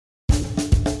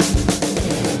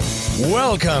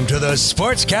Welcome to the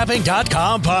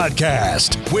SportsCapping.com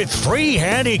podcast with free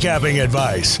handicapping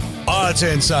advice, odds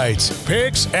insights,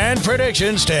 picks, and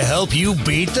predictions to help you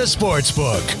beat the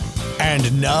sportsbook.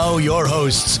 And now your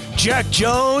hosts, Jack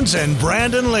Jones and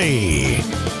Brandon Lee.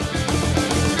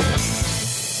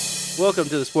 Welcome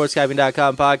to the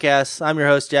SportsCapping.com podcast. I'm your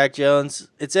host, Jack Jones.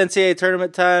 It's NCAA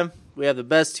tournament time. We have the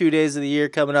best 2 days of the year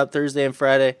coming up Thursday and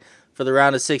Friday for the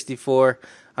round of 64.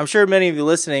 I'm sure many of you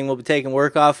listening will be taking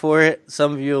work off for it.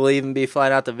 Some of you will even be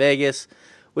flying out to Vegas,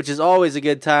 which is always a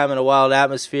good time and a wild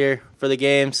atmosphere for the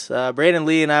games. Brandon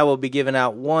Lee and I will be giving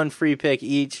out one free pick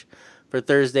each for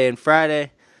Thursday and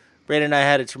Friday. Brandon and I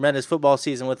had a tremendous football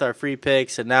season with our free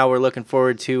picks, and now we're looking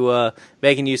forward to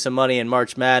making you some money in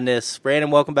March Madness.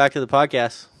 Brandon, welcome back to the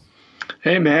podcast.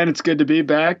 Hey, man, it's good to be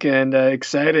back and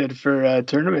excited for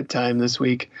tournament time this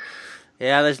week.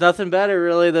 Yeah, there's nothing better,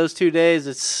 really, those 2 days.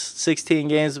 It's 16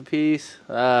 games apiece.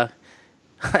 There's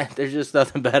just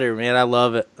nothing better, man. I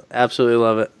love it. Absolutely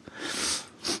love it.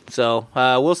 So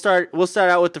we'll start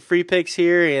out with the free picks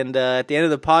here, and at the end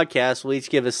of the podcast, we'll each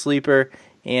give a sleeper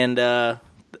and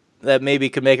that maybe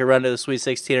could make a run to the Sweet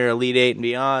 16 or Elite 8 and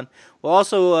beyond. We'll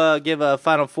also give a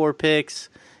Final Four picks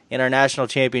and our national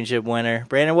championship winner.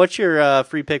 Brandon, what's your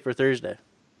free pick for Thursday?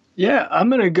 Yeah, I'm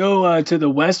going to go to the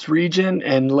West region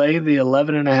and lay the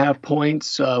 11.5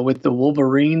 points with the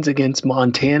Wolverines against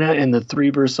Montana in the 3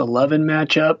 versus 11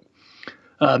 matchup.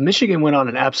 Michigan went on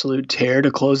an absolute tear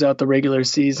to close out the regular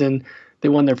season. They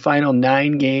won their final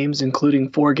 9 games,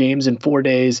 including 4 games in 4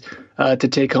 days, to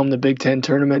take home the Big Ten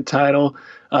tournament title,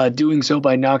 doing so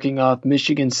by knocking off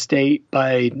Michigan State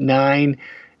by 9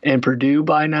 and Purdue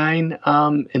by 9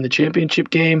 in the championship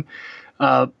game.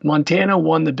 Montana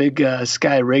won the Big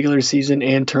Sky regular season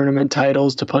and tournament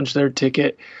titles to punch their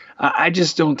ticket. I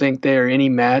just don't think they're any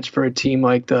match for a team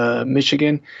like the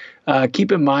Michigan.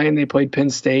 Keep in mind they played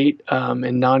Penn State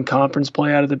in non-conference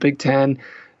play out of the Big Ten.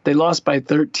 They lost by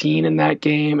 13 in that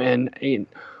game, and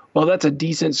while that's a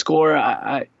decent score,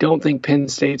 I don't think Penn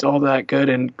State's all that good,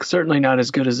 and certainly not as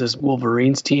good as this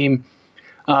Wolverines team.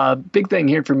 Big thing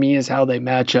here for me is how they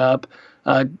match up.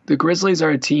 The Grizzlies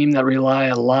are a team that rely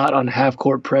a lot on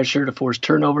half-court pressure to force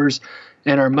turnovers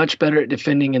and are much better at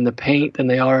defending in the paint than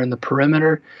they are in the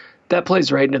perimeter. That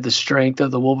plays right into the strength of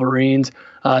the Wolverines.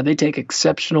 They take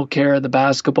exceptional care of the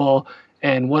basketball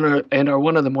and are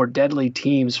one of the more deadly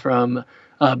teams from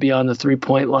beyond the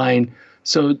three-point line.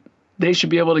 So they should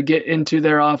be able to get into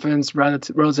their offense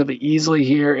relatively easily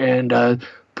here and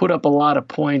put up a lot of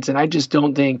points. And I just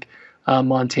don't think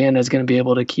Montana is going to be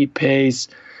able to keep pace.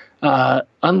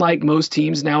 Unlike most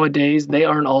teams nowadays, they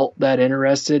aren't all that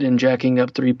interested in jacking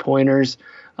up three-pointers.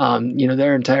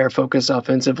 Their entire focus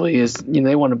offensively is,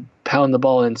 they want to pound the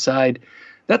ball inside.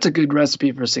 That's a good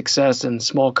recipe for success in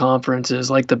small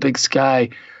conferences like the Big Sky.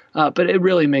 But it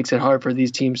really makes it hard for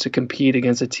these teams to compete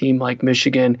against a team like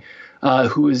Michigan,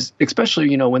 who is,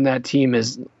 especially, when that team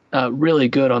is really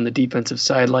good on the defensive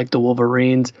side, like the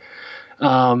Wolverines.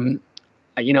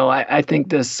 I think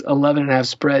this 11.5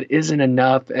 spread isn't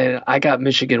enough, and I got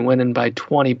Michigan winning by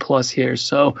 20 plus here.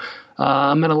 So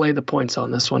I'm going to lay the points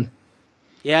on this one.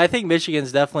 Yeah, I think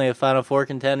Michigan's definitely a Final Four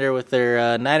contender with their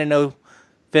 9-0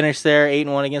 finish there,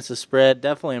 8-1 against the spread.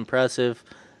 Definitely impressive.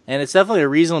 And it's definitely a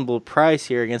reasonable price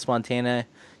here against Montana.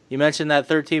 You mentioned that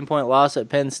 13-point loss at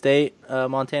Penn State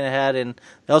Montana had, and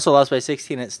they also lost by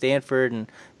 16 at Stanford.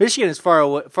 And Michigan is far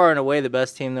and away the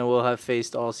best team that we'll have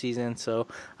faced all season. So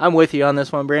I'm with you on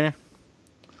this one, Brandon.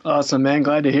 Awesome, man.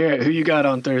 Glad to hear it. Who you got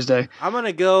on Thursday? I'm going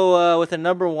to go with a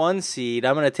number 1 seed.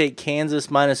 I'm going to take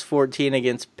Kansas minus 14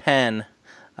 against Penn.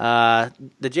 The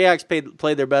Jayhawks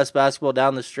played their best basketball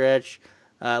down the stretch.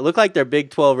 Looked like their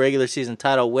Big 12 regular season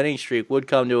title winning streak would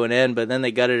come to an end, but then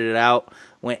they gutted it out,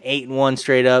 went 8-1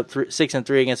 straight up,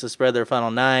 6-3 against the spread their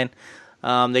final 9.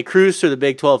 They cruised through the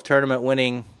Big 12 tournament,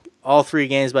 winning all 3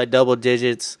 games by double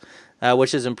digits,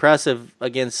 which is impressive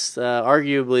against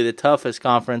arguably the toughest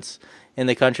conference in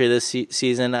the country this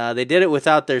season. They did it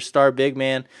without their star big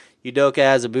man, Udoka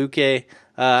Azubuike.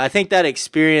 I think that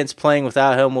experience playing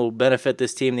without him will benefit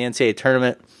this team in the NCAA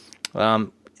tournament.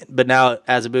 But now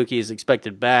Azubuike is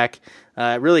expected back.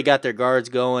 It really got their guards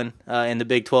going in the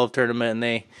Big 12 tournament,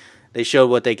 and they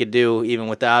showed what they could do even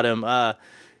without him. I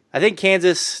think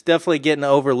Kansas definitely getting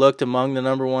overlooked among the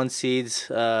number 1 seeds.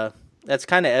 That's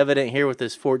kind of evident here with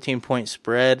this 14-point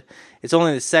spread. It's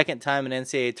only the second time in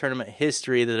NCAA tournament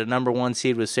history that a number 1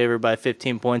 seed was favored by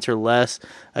 15 points or less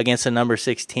against a number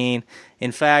 16.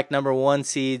 In fact, number 1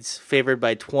 seeds favored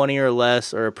by 20 or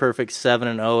less are a perfect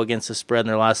 7-0 against the spread in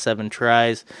their last 7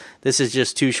 tries. This is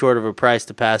just too short of a price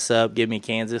to pass up. Give me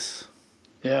Kansas.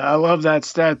 Yeah, I love that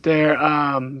stat there.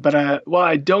 But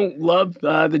I don't love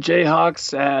the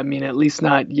Jayhawks. I mean, at least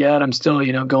not yet. I'm still,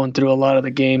 going through a lot of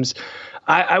the games.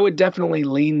 I would definitely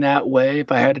lean that way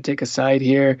if I had to take a side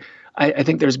here. I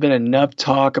think there's been enough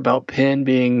talk about Penn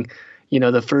being,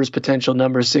 the first potential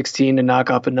number 16 to knock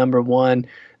off a number 1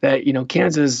 that,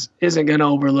 Kansas isn't going to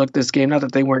overlook this game. Not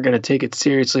that they weren't going to take it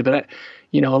seriously, but,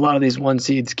 a lot of these 1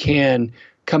 seeds can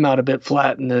come out a bit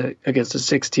flat against a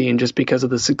 16 just because of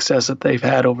the success that they've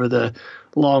had over the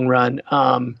long run.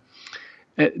 I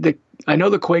know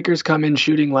the Quakers come in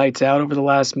shooting lights out over the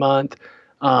last month,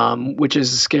 which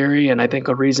is scary, and I think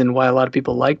a reason why a lot of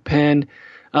people like Penn.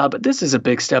 But this is a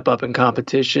big step up in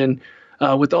competition.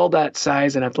 With all that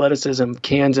size and athleticism of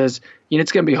Kansas,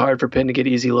 it's going to be hard for Penn to get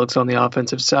easy looks on the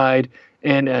offensive side,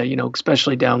 and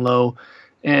especially down low.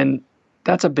 And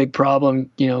that's a big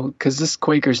problem, because this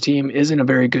Quakers team isn't a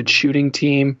very good shooting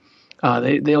team.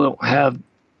 They don't have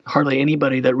hardly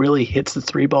anybody that really hits the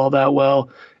 3 ball that well,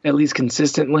 at least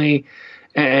consistently.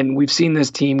 And we've seen this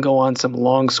team go on some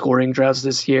long scoring droughts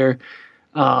this year.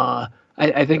 I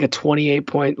think a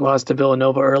 28-point loss to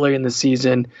Villanova earlier in the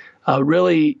season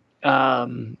really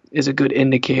is a good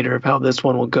indicator of how this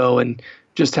one will go and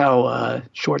just how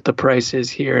short the price is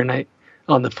here. And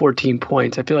on the 14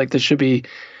 points, I feel like this should be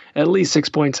at least 6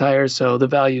 points higher, so the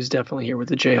value is definitely here with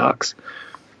the Jayhawks.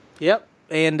 Yep,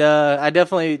 and I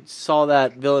definitely saw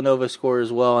that Villanova score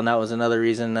as well, and that was another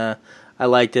reason I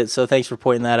liked it, so thanks for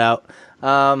pointing that out.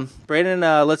 Brandon,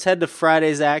 let's head to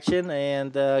Friday's action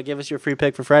and give us your free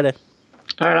pick for Friday.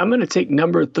 All right, I'm going to take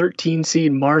number 13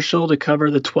 seed Marshall to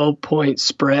cover the 12-point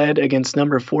spread against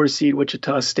number 4 seed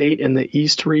Wichita State in the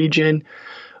East region.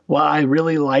 While I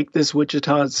really like this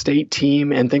Wichita State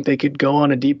team and think they could go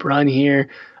on a deep run here,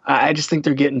 I just think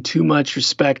they're getting too much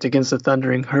respect against the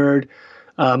Thundering Herd.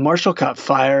 Marshall caught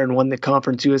fire and won the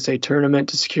Conference USA tournament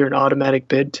to secure an automatic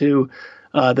bid to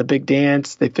the Big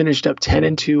Dance. They finished up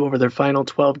 10-2 over their final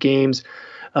 12 games,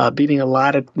 beating a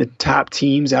lot of the top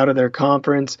teams out of their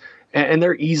conference, and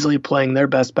they're easily playing their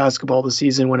best basketball this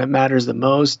season when it matters the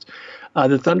most.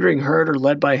 The Thundering Herd are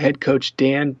led by head coach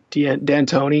Dan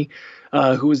D'Antoni,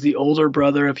 who is the older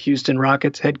brother of Houston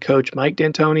Rockets head coach Mike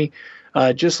D'Antoni.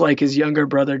 Just like his younger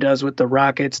brother does with the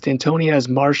Rockets, D'Antoni has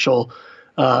Marshall's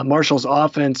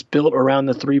offense built around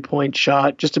the three-point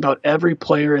shot. Just about every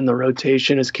player in the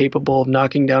rotation is capable of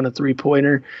knocking down a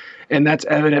three-pointer, and that's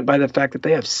evident by the fact that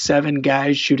they have 7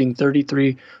 guys shooting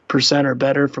 33% or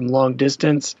better from long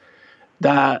distance.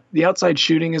 The outside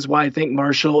shooting is why I think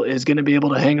Marshall is going to be able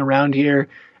to hang around here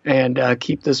and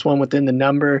keep this one within the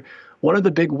number. One of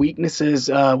the big weaknesses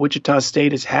Wichita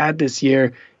State has had this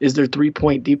year is their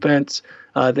three-point defense.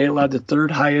 They allowed the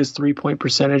 3rd highest three-point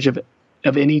percentage of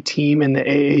any team in the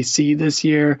AAC this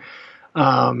year.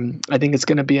 I think it's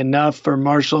going to be enough for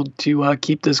Marshall to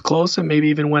keep this close and maybe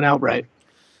even win outright.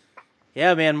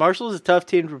 Yeah, man, Marshall's a tough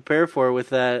team to prepare for with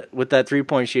that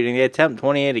 3-point shooting. They attempt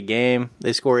 28 a game.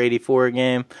 They score 84 a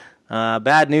game.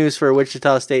 Bad news for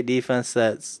Wichita State defense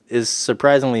that is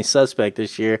surprisingly suspect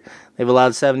this year. They've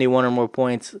allowed 71 or more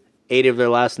points 8 of their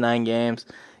last 9 games,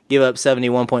 give up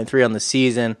 71.3 on the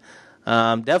season.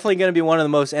 Definitely going to be one of the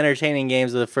most entertaining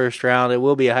games of the first round. It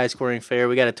will be a high-scoring affair.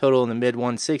 We got a total in the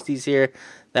mid-160s here.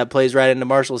 That plays right into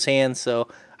Marshall's hands, so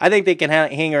I think they can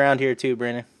hang around here too,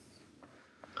 Brandon.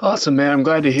 Awesome, man. I'm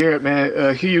glad to hear it,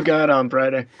 man. Who you got on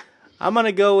Friday? I'm going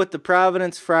to go with the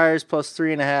Providence Friars plus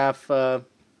 3.5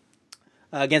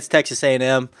 against Texas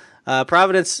A&M.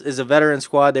 Providence is a veteran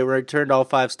squad. They returned all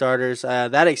 5 starters.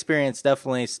 That experience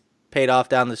definitely paid off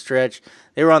down the stretch.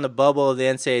 They were on the bubble of the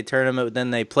NCAA tournament, but then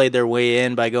they played their way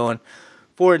in by going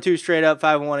 4-2 straight up,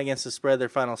 5-1 against the spread, their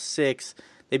final 6.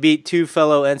 They beat 2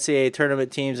 fellow NCAA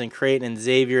tournament teams in Creighton and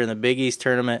Xavier in the Big East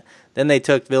tournament. Then they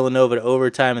took Villanova to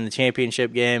overtime in the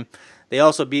championship game. They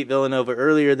also beat Villanova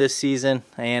earlier this season,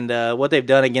 and what they've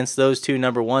done against those 2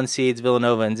 number 1 seeds,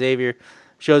 Villanova and Xavier,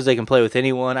 shows they can play with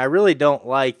anyone. I really don't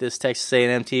like this Texas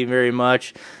A&M team very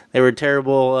much. They were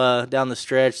terrible down the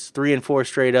stretch, 3-4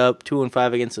 straight up,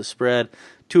 2-5 against the spread.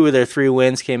 2 of their 3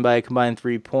 wins came by a combined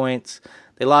 3 points.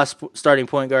 They lost starting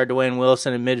point guard Dwayne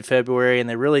Wilson in mid-February, and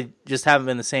they really just haven't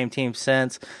been the same team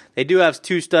since. They do have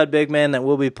 2 stud big men that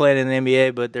will be playing in the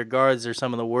NBA, but their guards are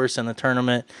some of the worst in the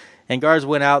tournament. And guards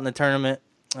went out in the tournament,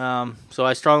 so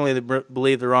I strongly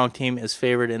believe the wrong team is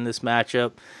favored in this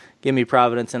matchup. Give me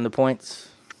Providence in the points.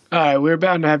 All right, we're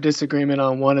bound to have disagreement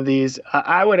on one of these.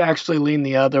 I would actually lean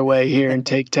the other way here and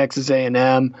take Texas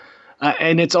A&M,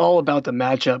 and it's all about the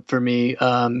matchup for me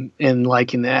in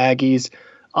liking the Aggies.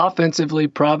 Offensively,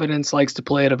 Providence likes to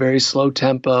play at a very slow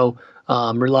tempo,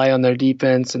 rely on their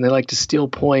defense, and they like to steal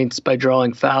points by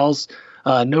drawing fouls.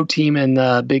 No team in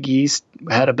the Big East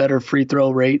had a better free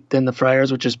throw rate than the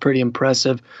Friars, which is pretty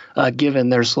impressive given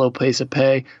their slow pace of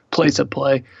play.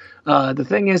 The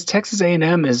thing is, Texas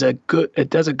A&M does a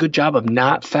good job of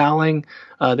not fouling.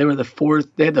 They had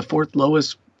the fourth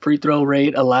lowest free throw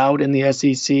rate allowed in the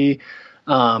SEC.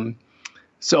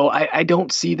 So I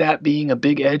don't see that being a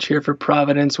big edge here for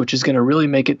Providence, which is going to really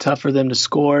make it tough for them to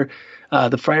score.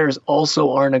 The Friars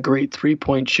also aren't a great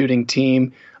three-point shooting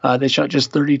team. They shot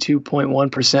just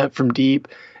 32.1% from deep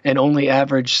and only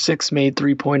averaged 6 made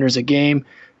three-pointers a game.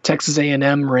 Texas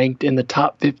A&M ranked in the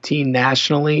top 15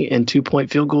 nationally in two-point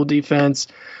field goal defense.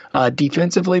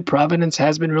 Defensively, Providence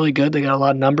has been really good. They got a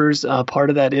lot of numbers.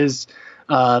 Part of that is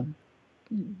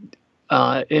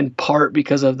in part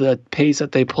because of the pace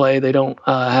that they play. They don't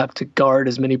have to guard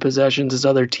as many possessions as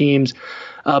other teams.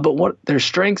 But what their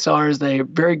strengths are is they're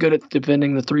very good at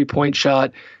defending the three-point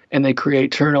shot, and they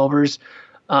create turnovers.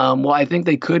 Well, I think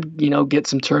they could, get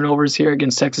some turnovers here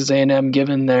against Texas A&M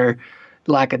given their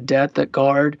lack of depth at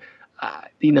guard.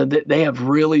 They have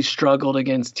really struggled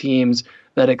against teams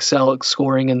that excel at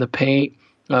scoring in the paint.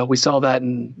 We saw that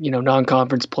in,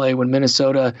 non-conference play when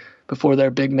Minnesota, before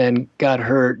their big men got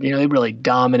hurt, they really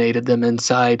dominated them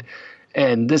inside.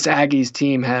 And this Aggies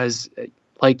team has,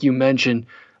 like you mentioned,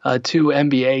 two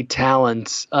NBA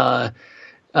talents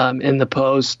in the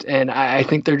post. And I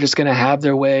think they're just going to have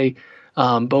their way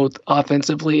both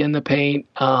offensively in the paint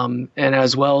and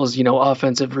as well as,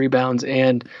 offensive rebounds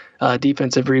and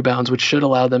defensive rebounds, which should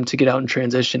allow them to get out in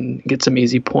transition and get some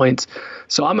easy points.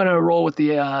 So I'm going to roll with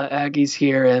the Aggies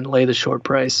here and lay the short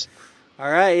price.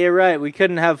 All right, you're right. We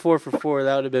couldn't have 4 for 4.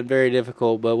 That would have been very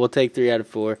difficult, but we'll take 3 out of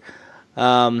 4.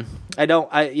 You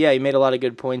made a lot of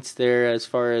good points there as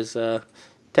far as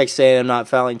Texas A&M not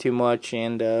fouling too much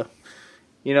and,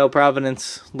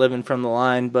 Providence living from the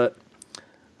line. But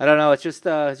I don't know. It's just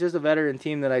a veteran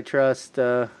team that I trust,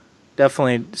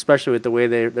 definitely, especially with the way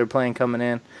they're playing coming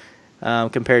in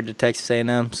compared to Texas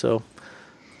A&M. So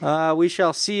we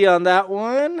shall see on that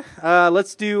one.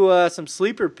 Let's do some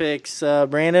sleeper picks.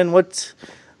 Brandon, let's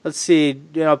see.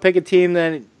 Pick a team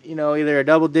that, either a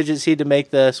double-digit seed to make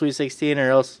the Sweet 16 or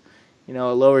else, a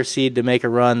lower seed to make a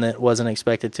run that wasn't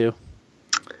expected to.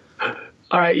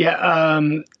 All right, yeah.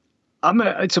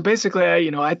 So basically,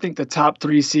 I think the top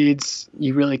 3 seeds,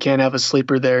 you really can't have a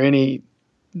sleeper there. Any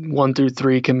 1 through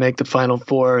 3 can make the Final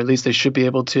Four, or at least they should be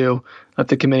able to if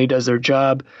the committee does their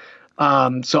job.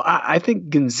 So I think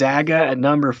Gonzaga at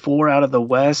number 4 out of the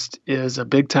West is a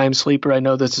big-time sleeper. I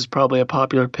know this is probably a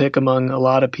popular pick among a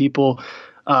lot of people,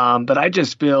 but I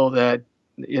just feel that,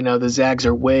 the Zags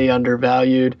are way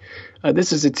undervalued.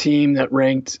 This is a team that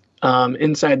ranked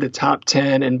inside the top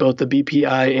 10 in both the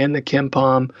BPI and the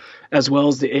KenPom, as well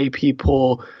as the AP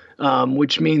poll,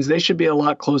 which means they should be a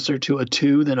lot closer to a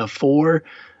 2 than a 4.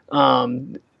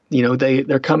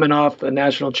 They're coming off a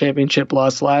national championship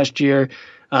loss last year.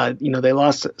 They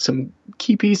lost some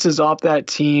key pieces off that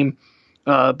team,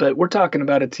 but we're talking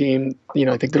about a team,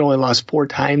 I think that only lost 4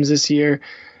 times this year.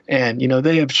 And,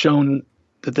 they have shown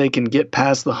that they can get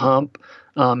past the hump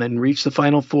and reach the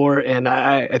Final Four. And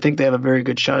I think they have a very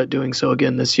good shot at doing so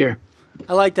again this year.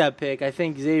 I like that pick. I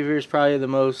think Xavier is probably the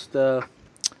most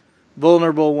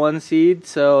vulnerable 1 seed.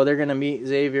 So they're going to meet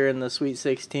Xavier in the Sweet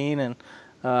 16. And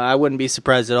I wouldn't be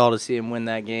surprised at all to see them win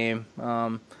that game.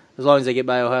 As long as they get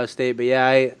by Ohio State. But,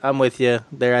 yeah, I'm with you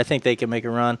there. I think they can make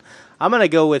a run. I'm going to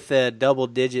go with a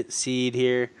double-digit seed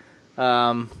here.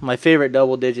 My favorite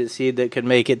double-digit seed that could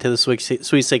make it to the Sweet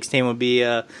 16 would be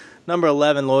number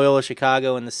 11, Loyola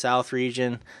Chicago in the South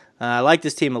region. I like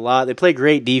this team a lot. They play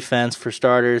great defense for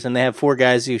starters, and they have 4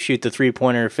 guys who shoot the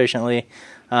three-pointer efficiently,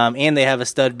 and they have a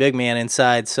stud big man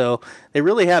inside. So they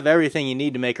really have everything you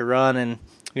need to make a run. And,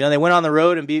 they went on the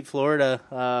road and beat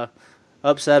Florida,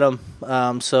 upset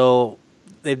them. So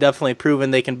they've definitely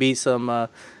proven they can beat some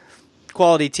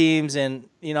quality teams. And,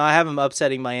 I have them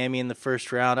upsetting Miami in the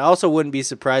first round. I also wouldn't be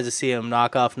surprised to see them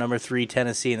knock off number 3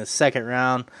 Tennessee in the second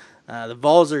round. The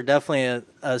Vols are definitely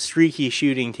a streaky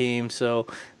shooting team, so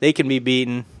they can be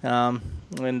beaten. And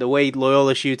the way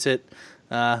Loyola shoots it,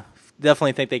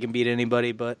 definitely think they can beat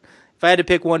anybody. But if I had to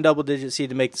pick one double-digit seed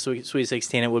to make the Sweet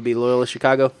 16, it would be Loyola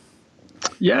Chicago.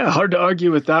 Yeah, hard to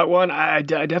argue with that one. I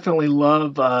definitely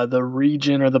love the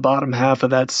region or the bottom half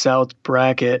of that South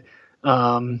bracket.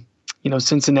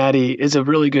 Cincinnati is a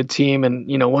really good team and,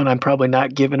 one I'm probably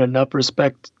not giving enough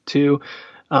respect to.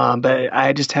 But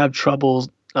I just have trouble,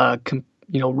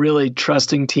 really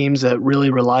trusting teams that really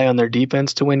rely on their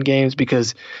defense to win games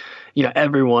because,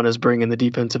 everyone is bringing the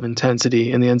defensive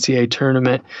intensity in the NCAA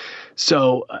tournament.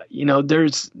 So,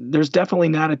 there's definitely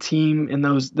not a team in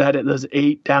those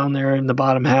 8 down there in the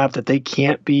bottom half that they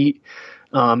can't beat.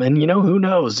 And, who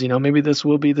knows? Maybe this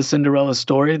will be the Cinderella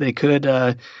story. They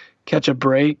could catch a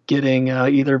break getting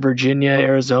either Virginia,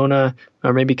 Arizona,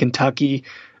 or maybe Kentucky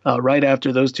right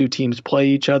after those two teams play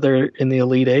each other in the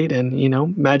Elite Eight.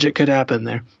 And, magic could happen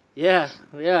there. Yeah,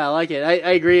 I like it.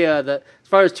 I agree. As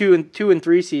far as 2 and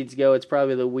 3 seeds go, it's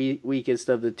probably the weakest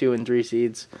of the 2 and 3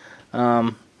 seeds.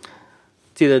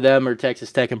 It's either them or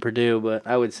Texas Tech and Purdue, but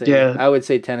I would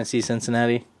say Tennessee,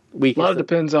 Cincinnati. Weakest. A lot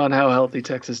depends on how healthy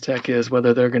Texas Tech is,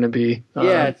 whether they're going to be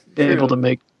able to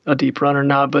make a deep run or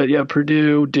not. But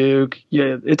Purdue, Duke,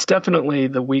 it's definitely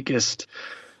the weakest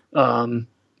bottom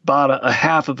a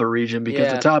half of a region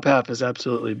because the top half is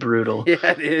absolutely brutal.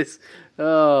 Yeah, it is.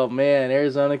 Oh man,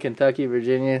 Arizona, Kentucky,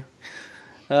 Virginia.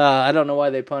 I don't know why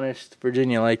they punished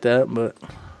Virginia like that, but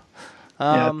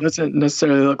it doesn't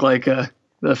necessarily look like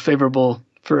the favorable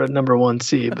for a number 1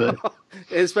 seed, but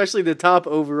especially the top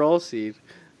overall seed.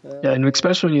 And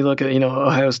especially when you look at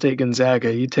Ohio State,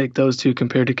 Gonzaga, you take those two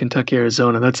compared to Kentucky,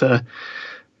 Arizona. That's a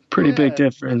pretty big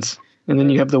difference. And then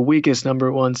you have the weakest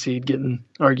number 1 seed getting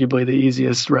arguably the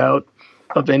easiest route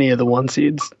of any of the 1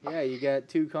 seeds. Yeah, you got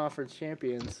 2 conference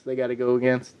champions they got to go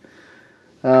against.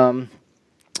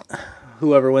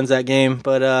 Whoever wins that game.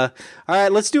 But all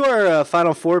right, let's do our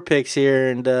Final Four picks here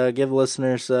and give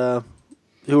listeners who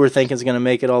we're thinking is going to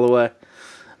make it all the way.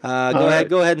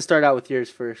 Go ahead and start out with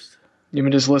yours first. You want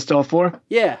me to just list all 4?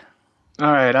 Yeah.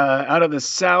 All right. Out of the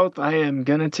South, I am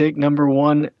going to take number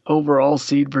 1 overall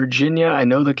seed Virginia. I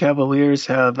know the Cavaliers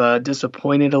have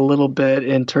disappointed a little bit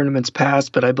in tournaments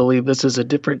past, but I believe this is a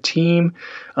different team,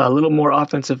 a little more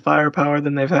offensive firepower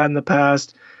than they've had in the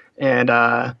past.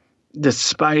 And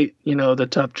despite, the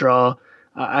tough draw,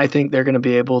 I think they're going to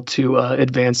be able to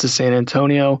advance to San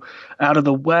Antonio. Out of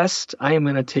the West, I am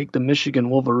going to take the Michigan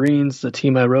Wolverines, the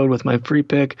team I rode with my free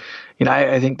pick.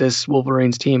 I think this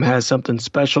Wolverines team has something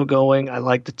special going. I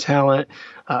like the talent.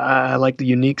 I like the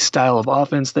unique style of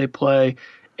offense they play.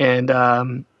 And,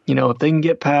 if they can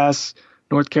get past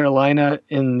North Carolina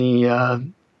in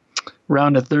the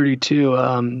round of 32,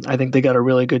 I think they got a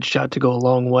really good shot to go a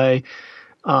long way.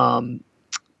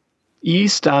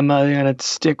 East, I'm going to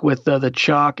stick with the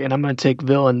chalk, and I'm going to take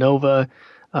Villanova,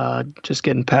 just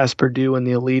getting past Purdue in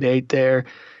the Elite Eight there.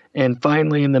 And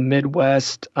finally, in the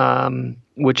Midwest,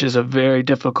 which is a very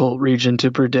difficult region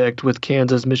to predict with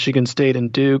Kansas, Michigan State,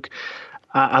 and Duke,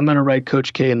 I'm going to ride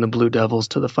Coach K and the Blue Devils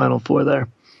to the Final Four there.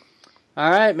 All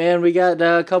right, man. We got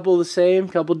a couple of the same,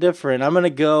 couple different. I'm going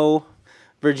to go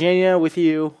Virginia with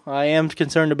you. I am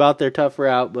concerned about their tough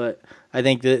route, but I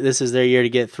think that this is their year to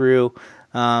get through.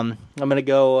 I'm going to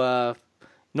go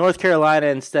North Carolina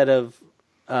instead of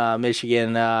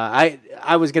Michigan.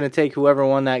 I was going to take whoever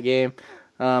won that game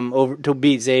over to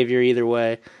beat Xavier either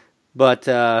way. But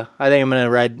I think I'm going to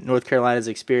ride North Carolina's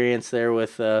experience there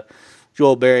with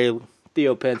Joel Berry,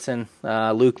 Theo Pinson,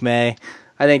 Luke May.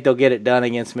 I think they'll get it done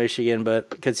against Michigan,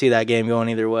 but could see that game going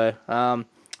either way. I'm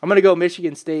going to go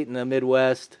Michigan State in the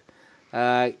Midwest.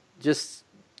 Just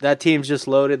that team's just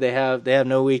loaded. They have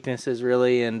no weaknesses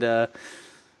really, and I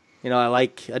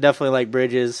definitely like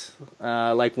Bridges.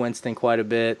 I like Winston quite a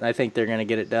bit. I think they're going to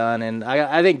get it done, and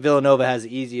I think Villanova has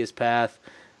the easiest path,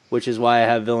 which is why I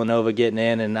have Villanova getting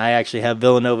in, and I actually have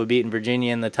Villanova beating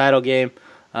Virginia in the title game,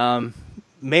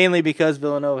 mainly because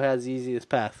Villanova has the easiest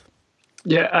path.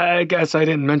 Yeah, I guess I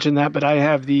didn't mention that, but I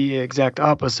have the exact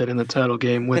opposite in the title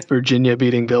game with Virginia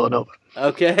beating Villanova.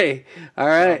 Okay, all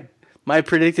right. My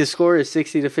predicted score is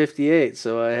 60-58,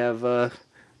 so I have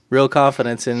real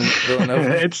confidence in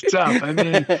Villanova. It's tough. I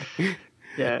mean,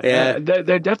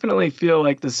 they definitely feel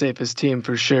like the safest team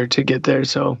for sure to get there,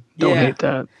 so don't hate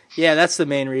that. Yeah, that's the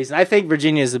main reason. I think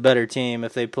Virginia is the better team.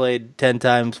 If they played 10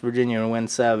 times, Virginia would win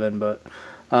 7, but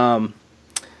I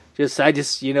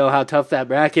just how tough that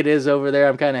bracket is over there.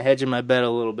 I'm kind of hedging my bet a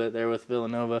little bit there with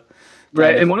Villanova.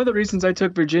 Right, and one of the reasons I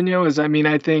took Virginia is, I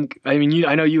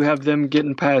know you have them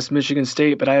getting past Michigan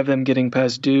State, but I have them getting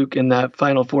past Duke in that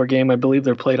Final Four game. I believe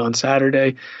they're played on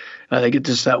Saturday. They get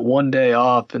just that one day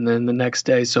off and then the next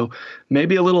day. So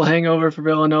maybe a little hangover for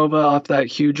Villanova off that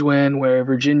huge win, where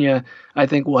Virginia, I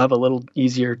think, will have a little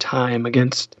easier time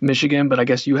against Michigan, but I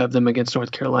guess you have them against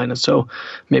North Carolina, so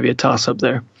maybe a toss-up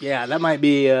there. Yeah, that might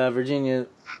be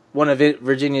one of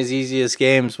Virginia's easiest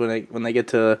games when they get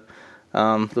to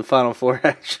the Final Four,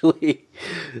 actually.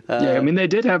 They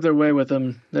did have their way with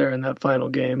them there in that final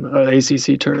game, or the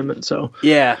ACC tournament. So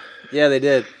yeah, they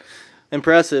did.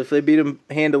 Impressive. They beat them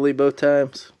handily both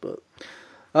times. But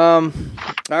all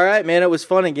right, man, it was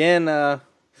fun again.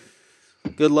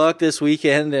 Good luck this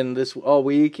weekend and this all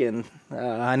week, and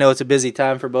I know it's a busy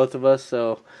time for both of us,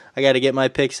 so I got to get my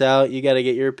picks out. You got to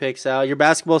get your picks out. Your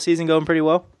basketball season going pretty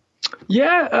well?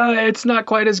 Yeah, it's not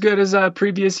quite as good as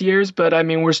previous years, but I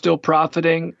mean, we're still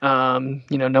profiting.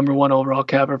 Number one overall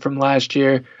capper from last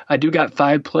year. I do got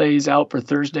 5 plays out for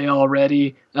Thursday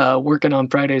already. Working on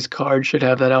Friday's card, should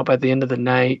have that out by the end of the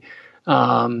night.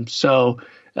 So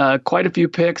quite a few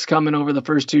picks coming over the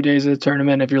first 2 days of the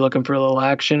tournament. If you're looking for a little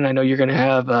action, I know you're going to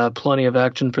have plenty of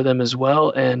action for them as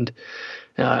well. And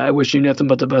I wish you nothing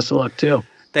but the best of luck too.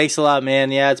 Thanks a lot,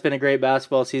 man. Yeah, it's been a great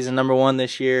basketball season. Number 1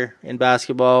 this year in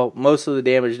basketball. Most of the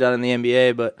damage done in the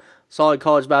NBA, but solid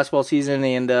college basketball season.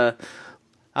 And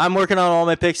I'm working on all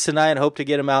my picks tonight and hope to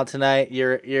get them out tonight.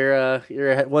 You're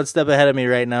one step ahead of me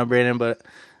right now, Brandon. But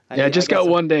I just got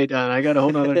 1 day done. I got a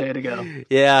whole other day to go.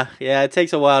 Yeah. It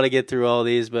takes a while to get through all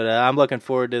these, but I'm looking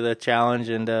forward to the challenge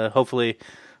and hopefully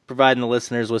providing the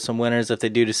listeners with some winners if they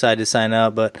do decide to sign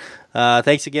up. But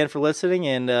thanks again for listening,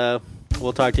 and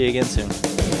we'll talk to you again soon.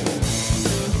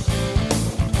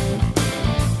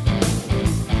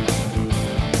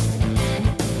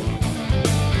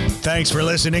 Thanks for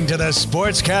listening to the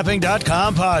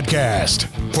SportsCapping.com podcast.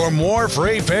 For more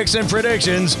free picks and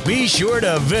predictions, be sure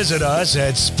to visit us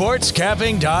at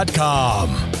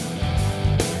SportsCapping.com.